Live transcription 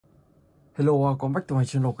Hello, welcome back to my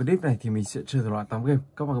channel. Cái clip này thì mình sẽ chơi thể loại 8 game.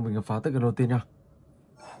 Các bạn mình phá tất cả đầu tiên nha.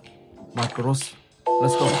 Macross.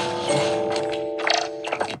 Let's go.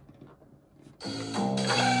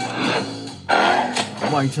 Có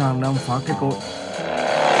một anh chàng đang phá kết cấu.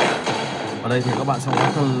 Ở đây thì các bạn sẽ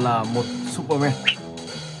hóa thân là một Superman.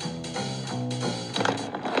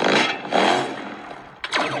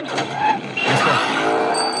 Let's go.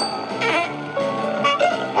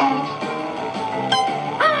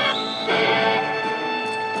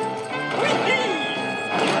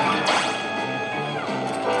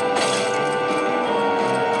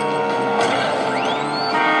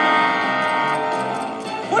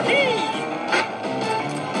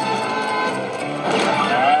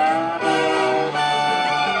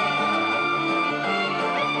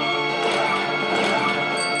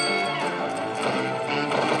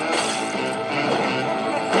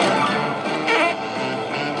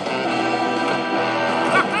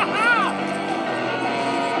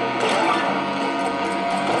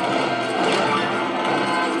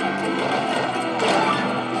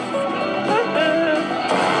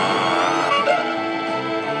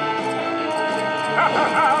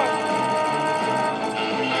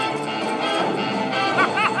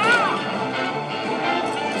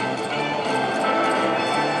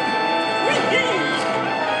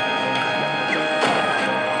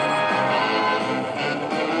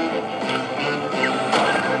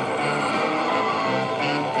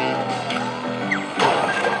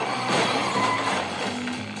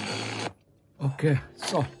 Ok,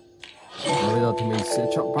 rồi. Và bây giờ thì mình sẽ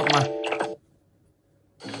chọn Batman.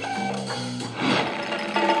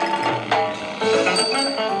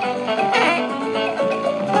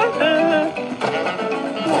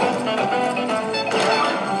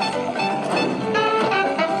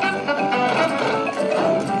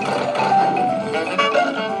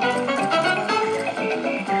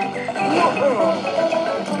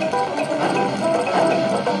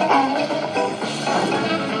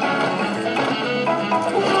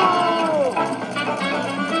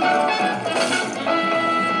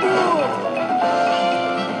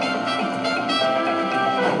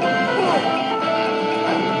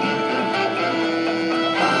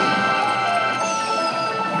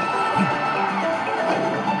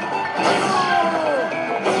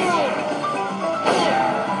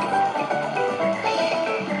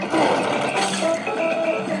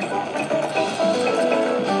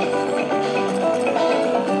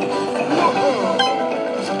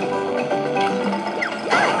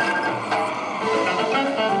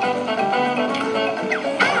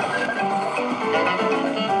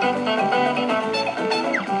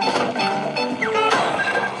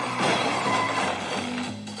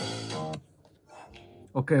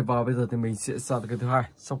 Ok, và bây giờ thì mình sẽ sang cái thứ hai,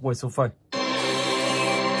 Subway Surfer.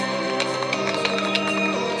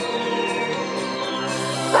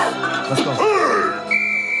 Let's go.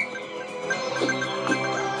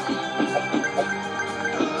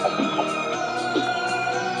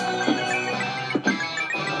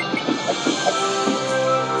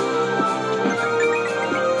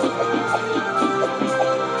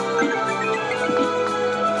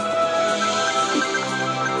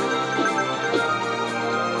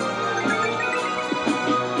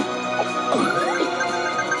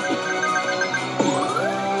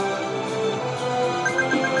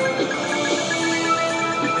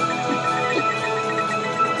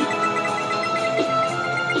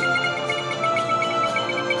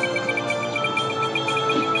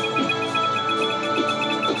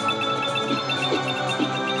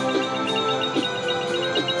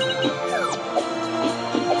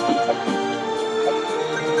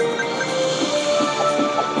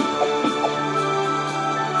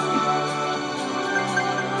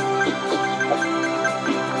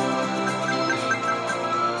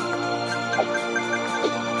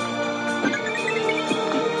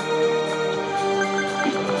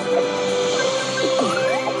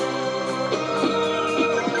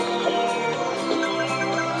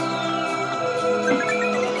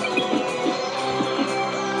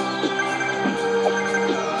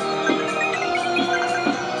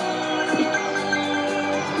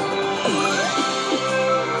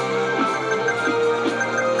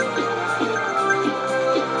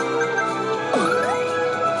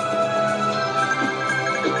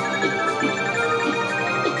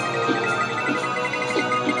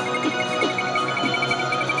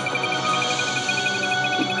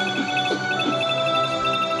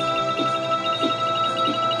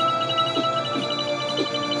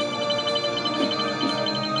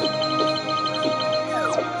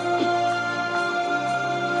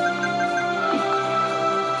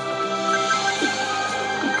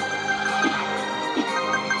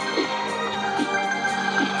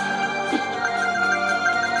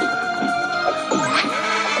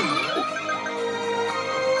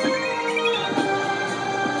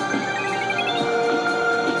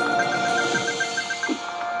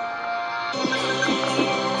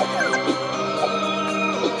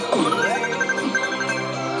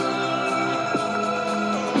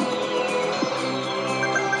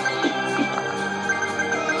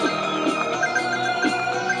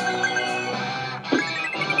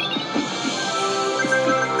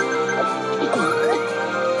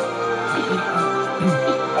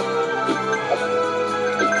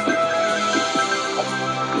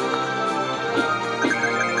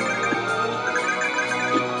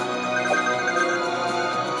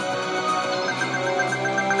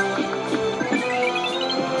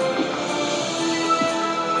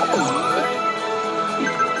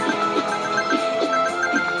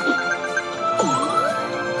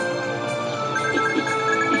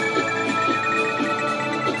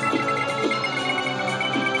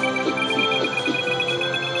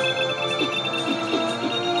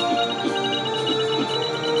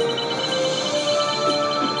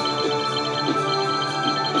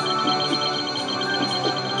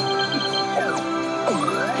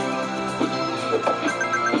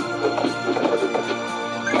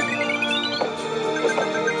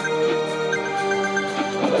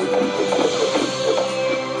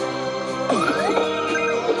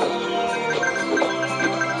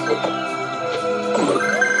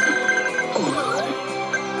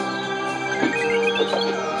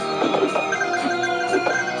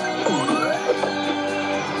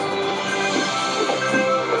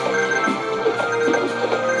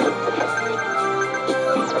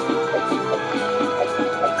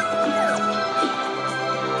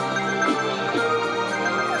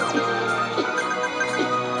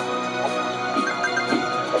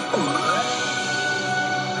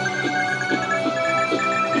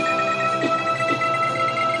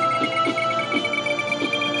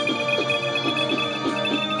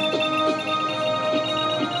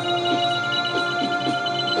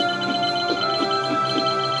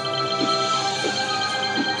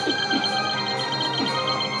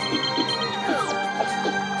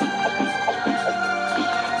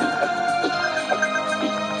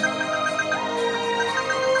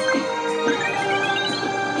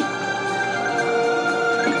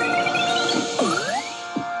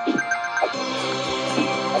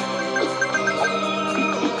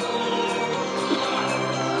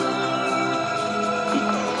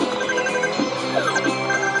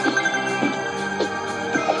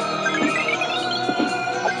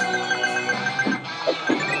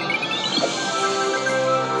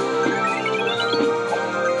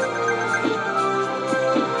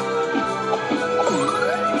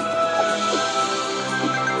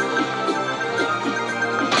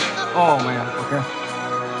 Oh man, ok.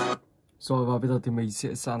 Rồi và bây giờ thì mình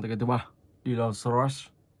sẽ sang tới cái thứ ba, Dinosaur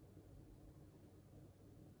Rampage.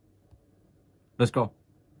 Let's go.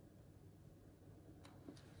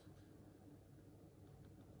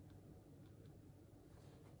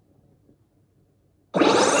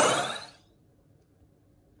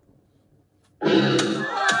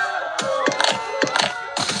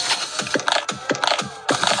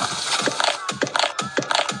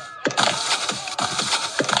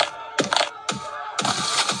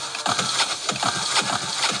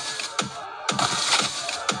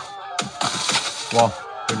 Wow,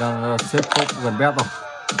 mình đang xếp top gần bét rồi.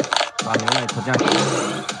 Và cái này thật nhanh.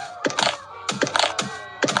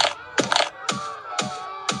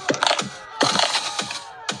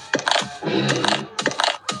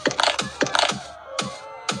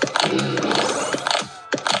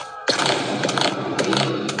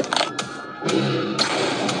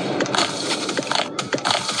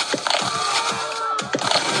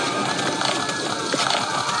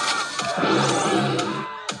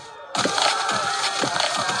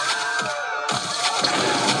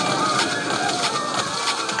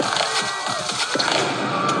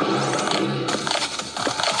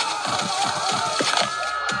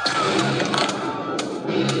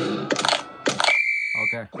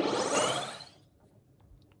 Ok.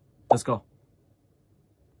 Let's go.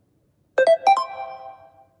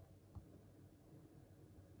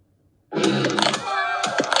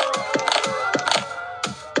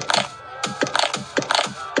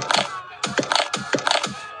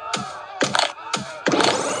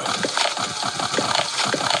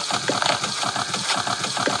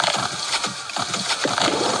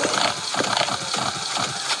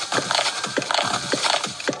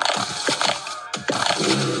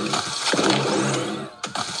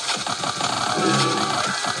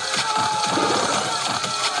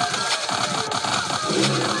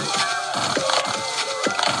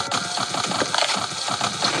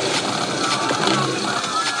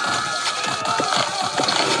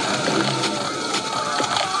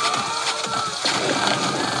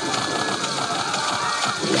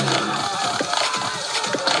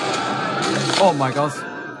 Oh my god,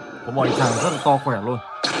 có một anh chàng rất là to khỏe luôn.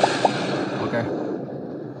 Ok.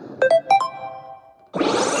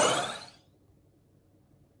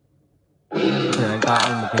 Có thể anh ta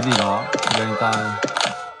ăn một cái gì đó để anh ta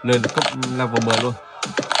lên cấp level 10 luôn.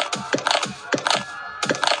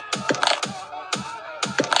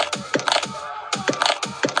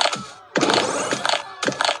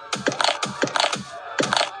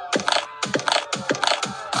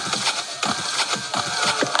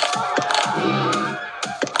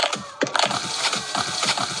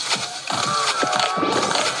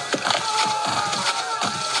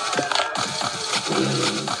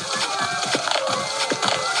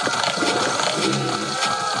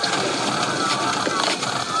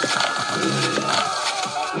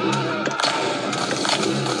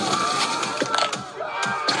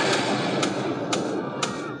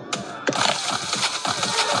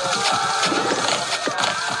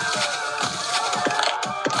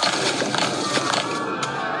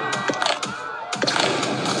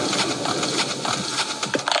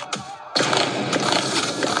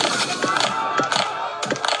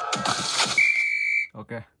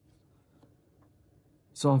 Ok.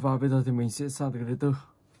 Rồi và bây giờ thì mình sẽ sang tới cái thứ tư,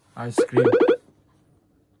 Ice Cream.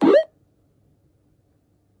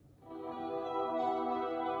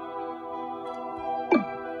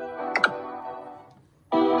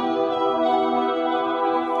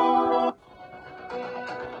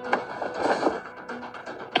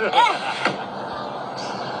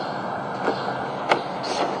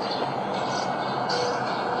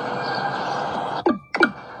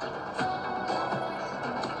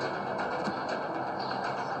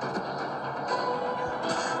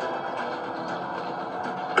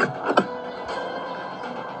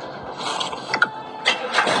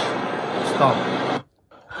 Stop.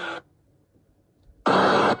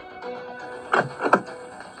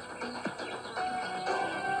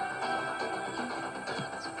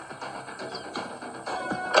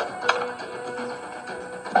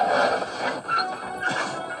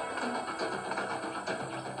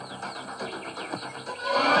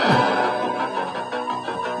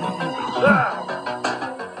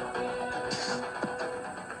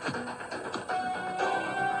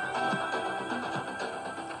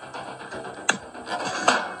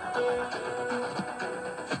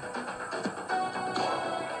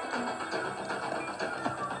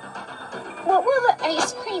 What will the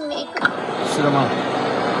ice cream make? Sit him up.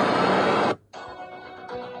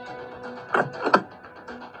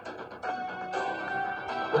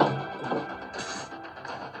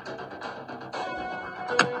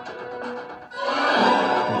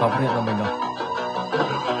 ta phát hiện ra mình rồi.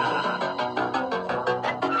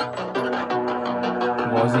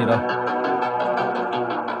 Không có gì đâu.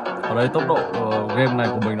 Ở đây tốc độ game này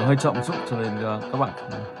của mình nó hơi chậm một chút, cho nên các bạn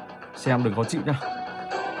xem đừng có chịu nhá.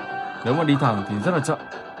 Nếu mà đi thẳng thì rất là chậm,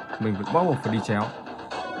 mình phải bắt buộc phải đi chéo.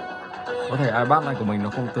 Có thể iPad này của mình nó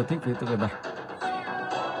không tương thích với tựa này.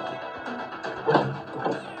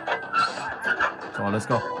 Rồi, let's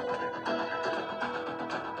go.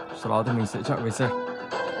 Sau đó thì mình sẽ chạy về xe.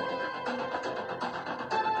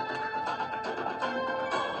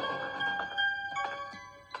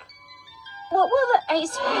 What will the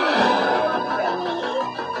ice cream want from me?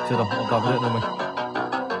 Chưa đâu, ông ta phát hiện ra mình.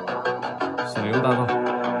 Xử lý ông ta thôi.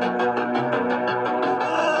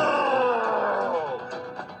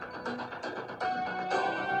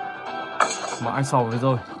 Mãi sau với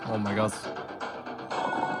rồi. Oh my god.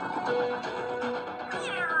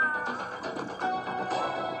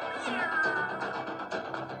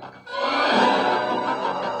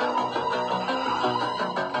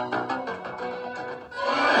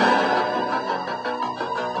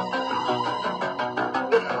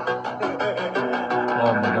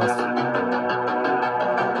 Oh my god.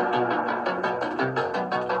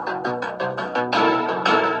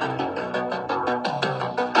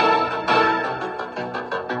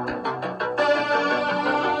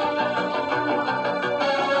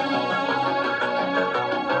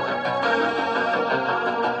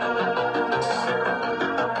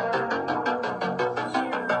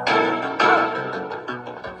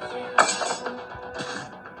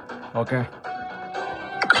 Ok.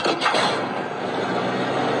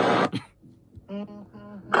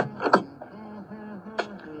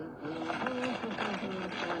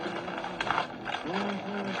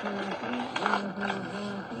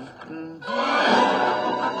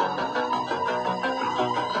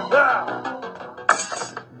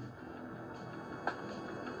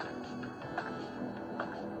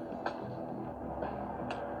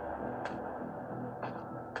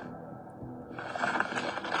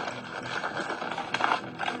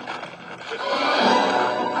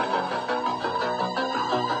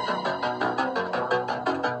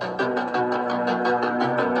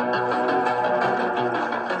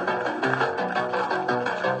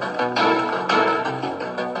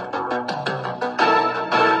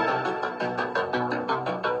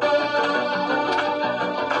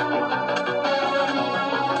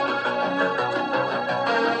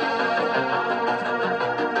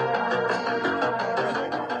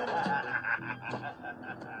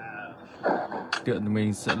 Tiện thì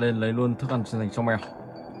mình sẽ lên lấy luôn thức ăn dành cho mèo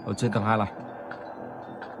ở trên tầng 2 này.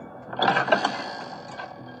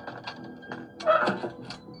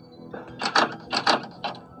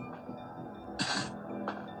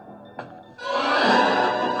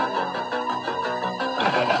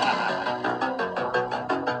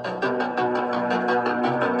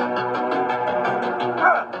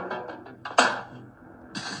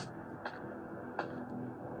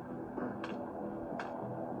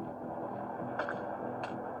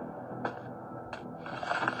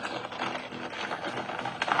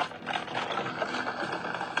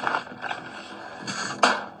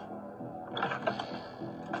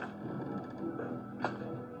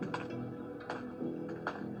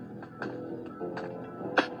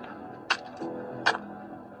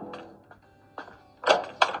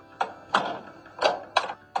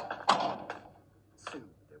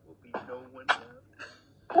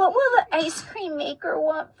 What will the ice cream maker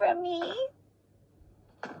want from me?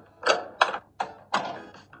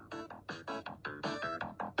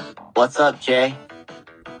 What's up, Jay?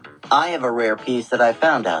 I have a rare piece that I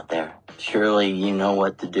found out there. Surely you know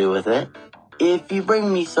what to do with it. If you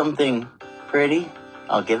bring me something pretty,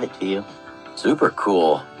 I'll give it to you. Super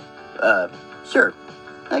cool. Sure.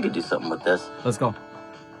 I could do something with this. Let's go.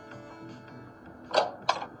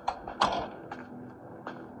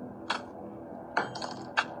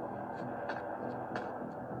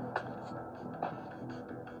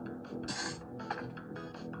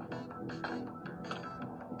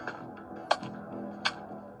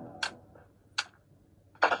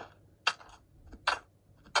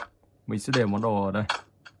 Mình sẽ để món đồ ở đây.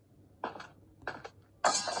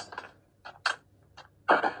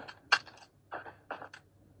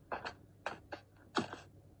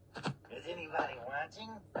 Is anybody watching?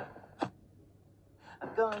 I'm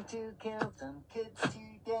going to kill some kids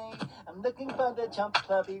today. I'm looking for the chump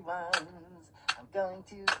clubby ones. I'm going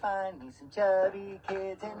to find me some chubby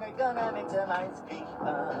kids and we're gonna make some ice cream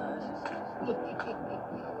fun.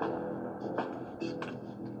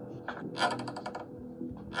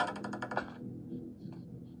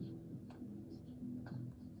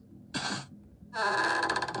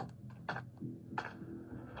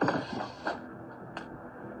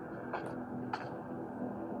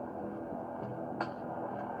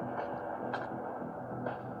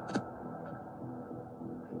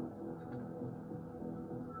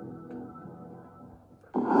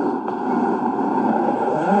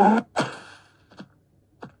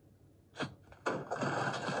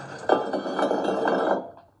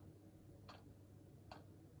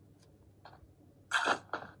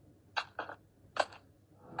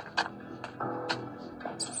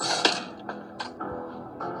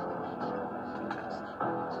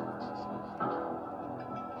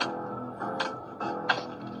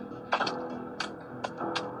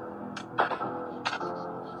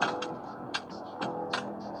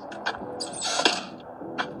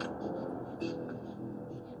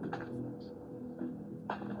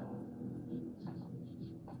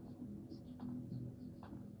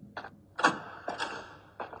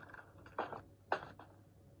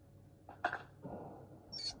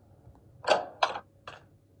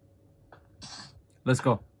 Let's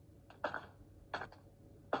go.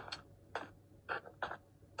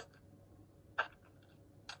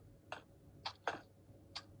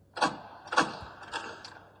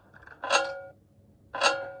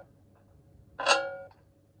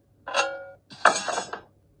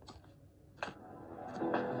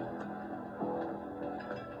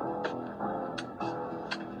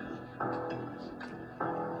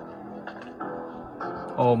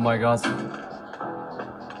 Oh my god.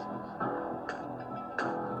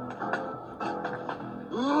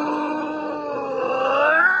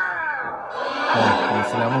 Mình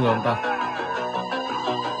sẽ ném vào người ông ta.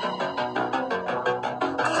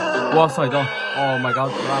 Wow, sởi rồi. Oh my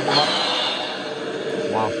god, ra các bạn.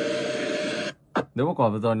 Wow. Nếu mà quả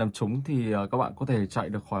vừa rồi nằm trúng thì các bạn có thể chạy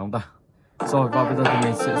được khỏi ông ta. Rồi, và bây giờ thì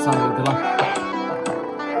mình sẽ sang đường thứ 5.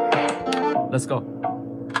 Let's go.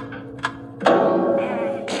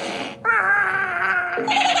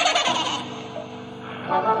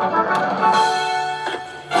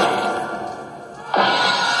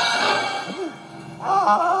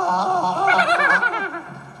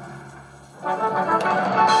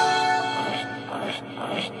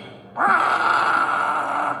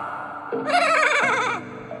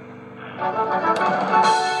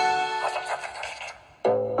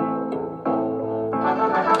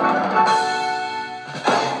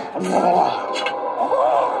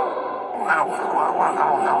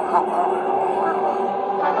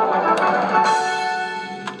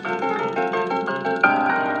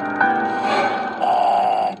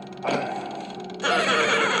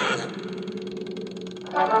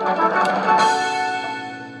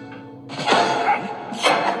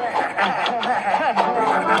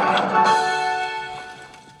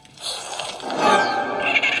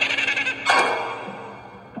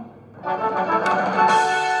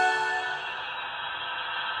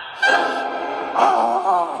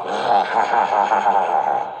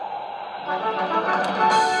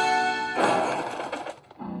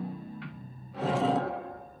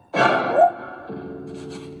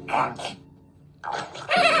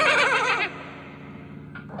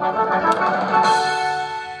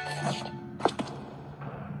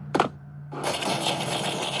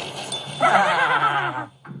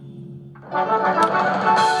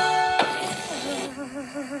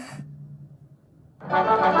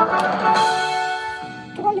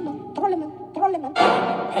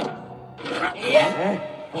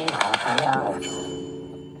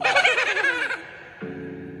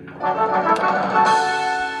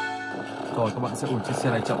 Rồi các bạn sẽ ủi chiếc xe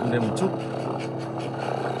này chậm lên một chút.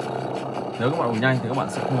 Nếu các bạn ủi nhanh thì các bạn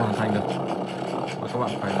sẽ không hoàn thành được, và các bạn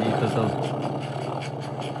phải đi từ từ.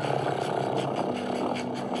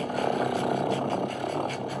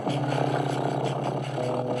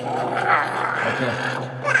 Ok.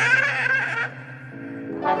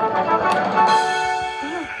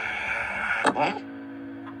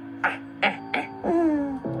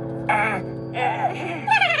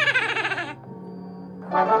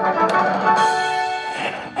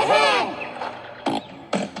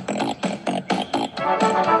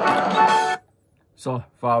 Rồi,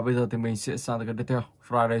 và bây giờ thì mình sẽ sang tới cái tiếp theo,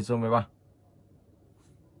 Friday Zone 13.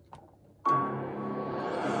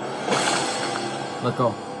 Let's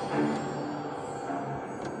go.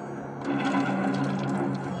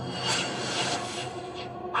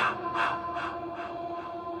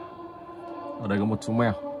 Ở đây có một chú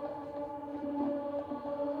mèo.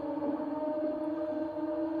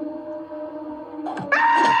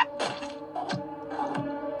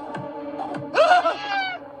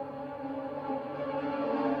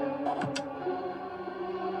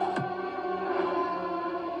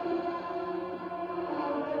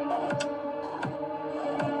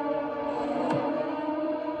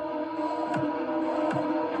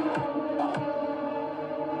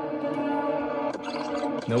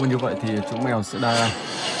 Nếu mà như vậy thì chú mèo sẽ đa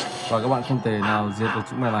và các bạn không thể nào diệt được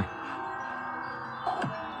chú mèo này.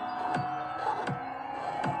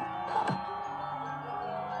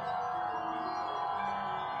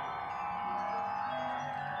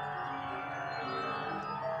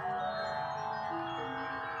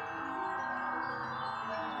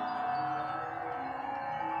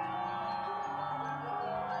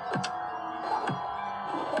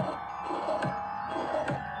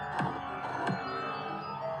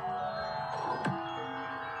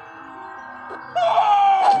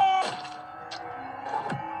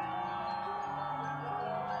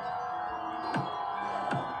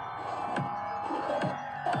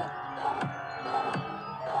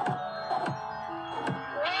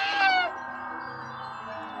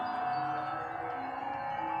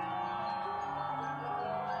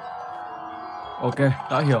 Ok,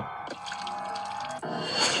 đã hiểu.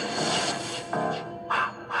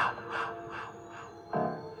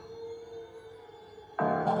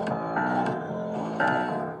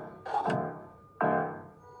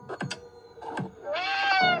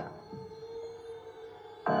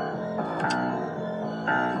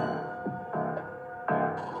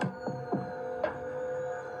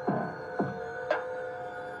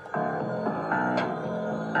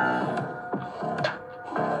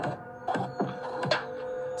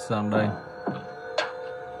 Sang đây.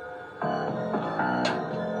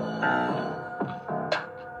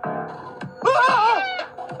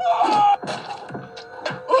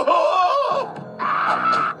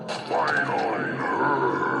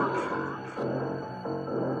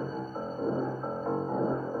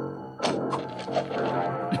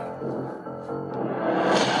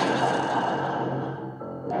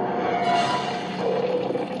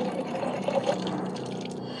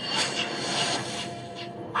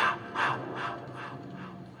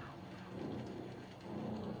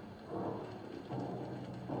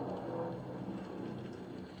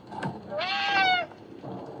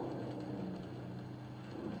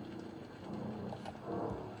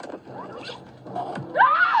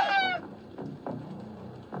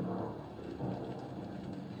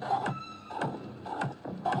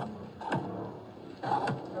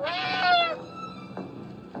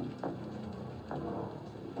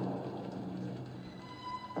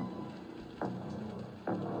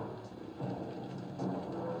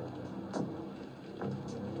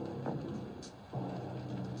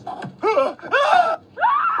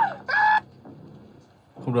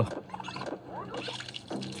 Không được.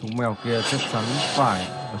 Chú mèo kia chắc chắn phải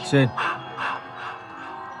ở trên.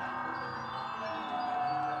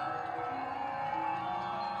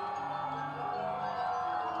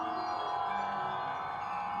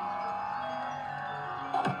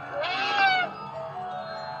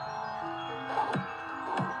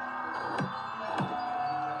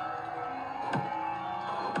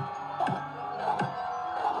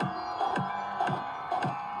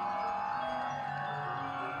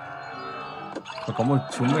 Và có một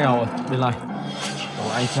chú mèo ở bên này. Còn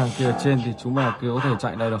anh chàng kia ở trên thì chú mèo kia có thể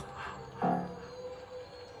chạy đây được.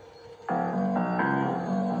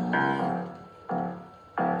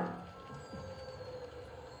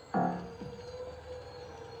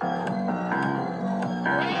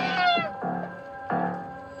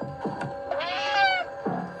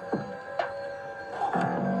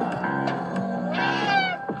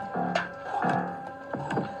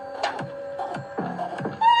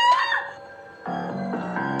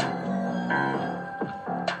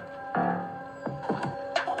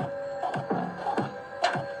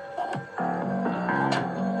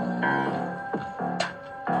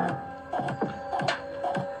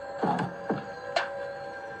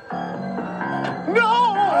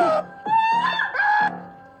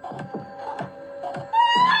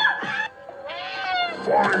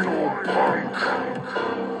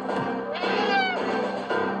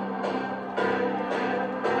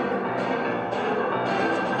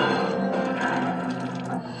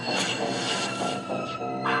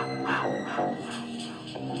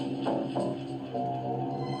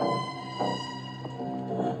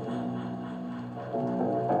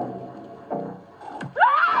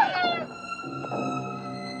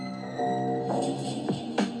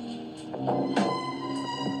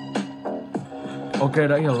 Ok,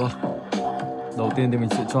 đã hiểu rồi. Đầu tiên thì mình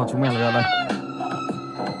sẽ cho chú mèo này ra đây.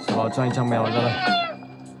 Sau đó cho anh chàng mèo này ra đây.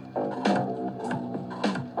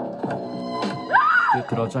 Tiếp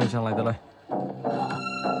từ đó cho anh chàng này ra đây.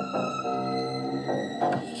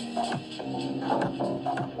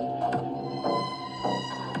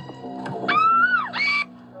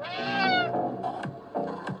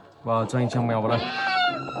 Và cho anh chàng mèo vào đây.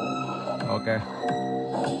 Ok.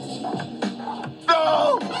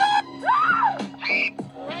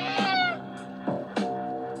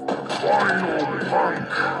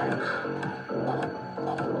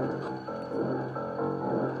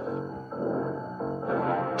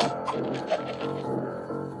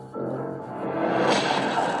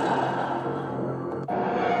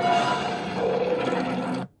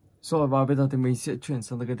 Rồi và bây giờ thì mình sẽ chuyển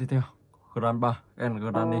sang tới cái tiếp theo. Grand 3,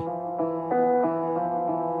 Grand đi.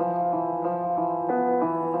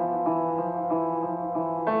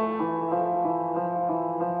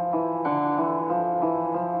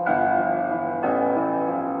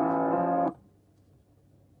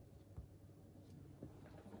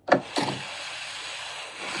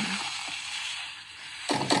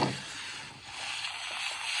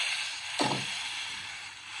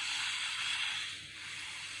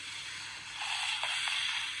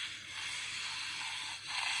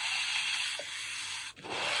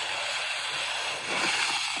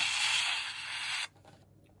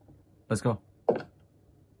 Let's go.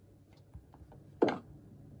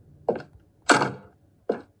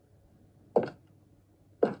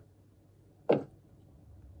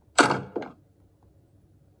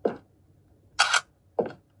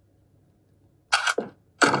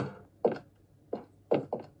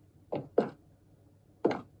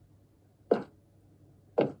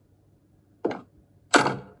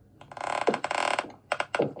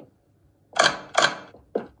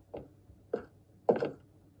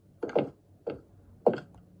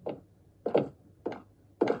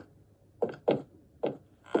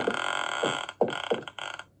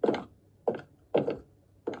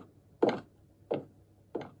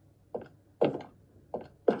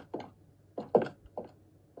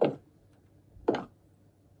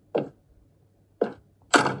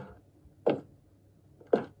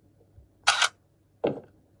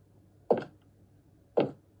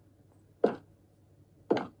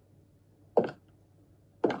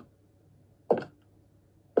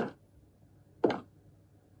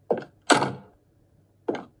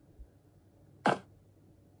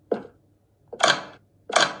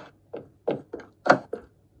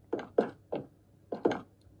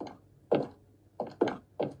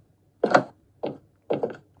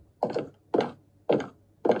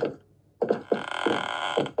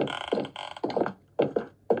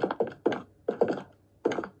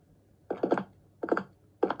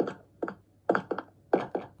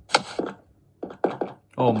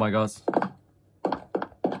 Oh my god.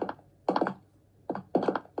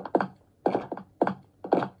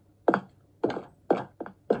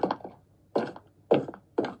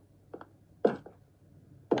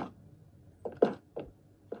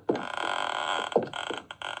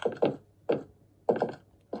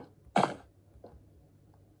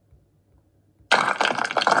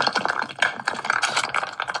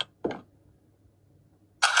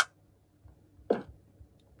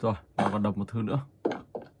 Rồi, nó còn đập một thứ nữa.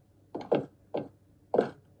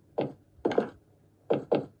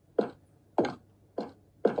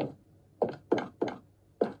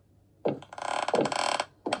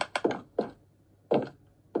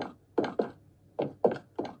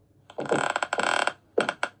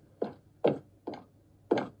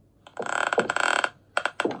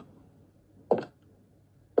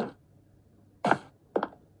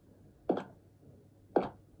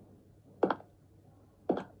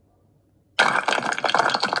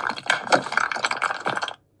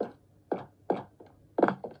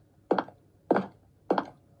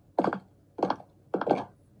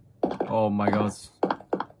 Oh my god.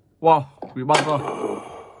 Wow, bị bắt rồi.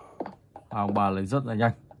 Ông bà lấy rất là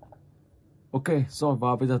nhanh. Ok, rồi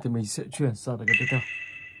và bây giờ thì mình sẽ chuyển sang cái tiếp theo.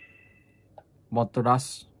 Motor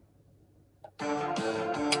Dash.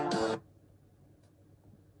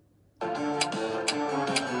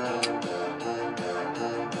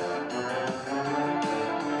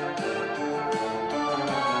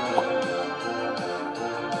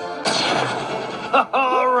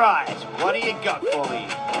 All right, what do you got for me?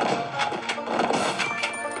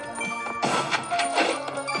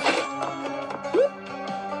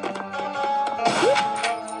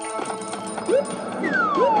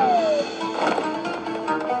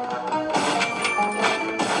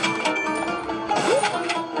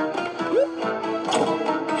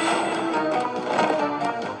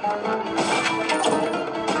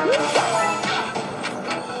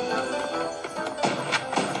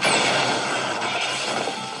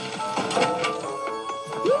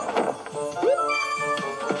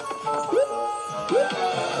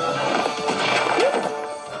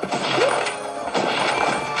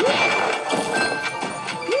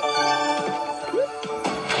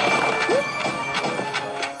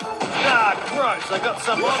 I got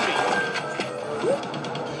some on me.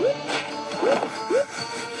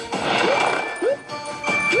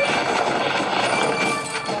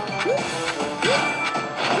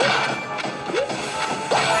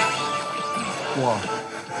 Wow.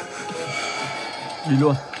 Đi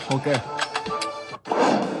luôn. Ok.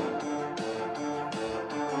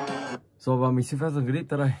 Rồi và mình xin phép dừng clip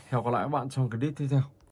tại đây. Hẹn gặp lại các bạn trong clip tiếp theo.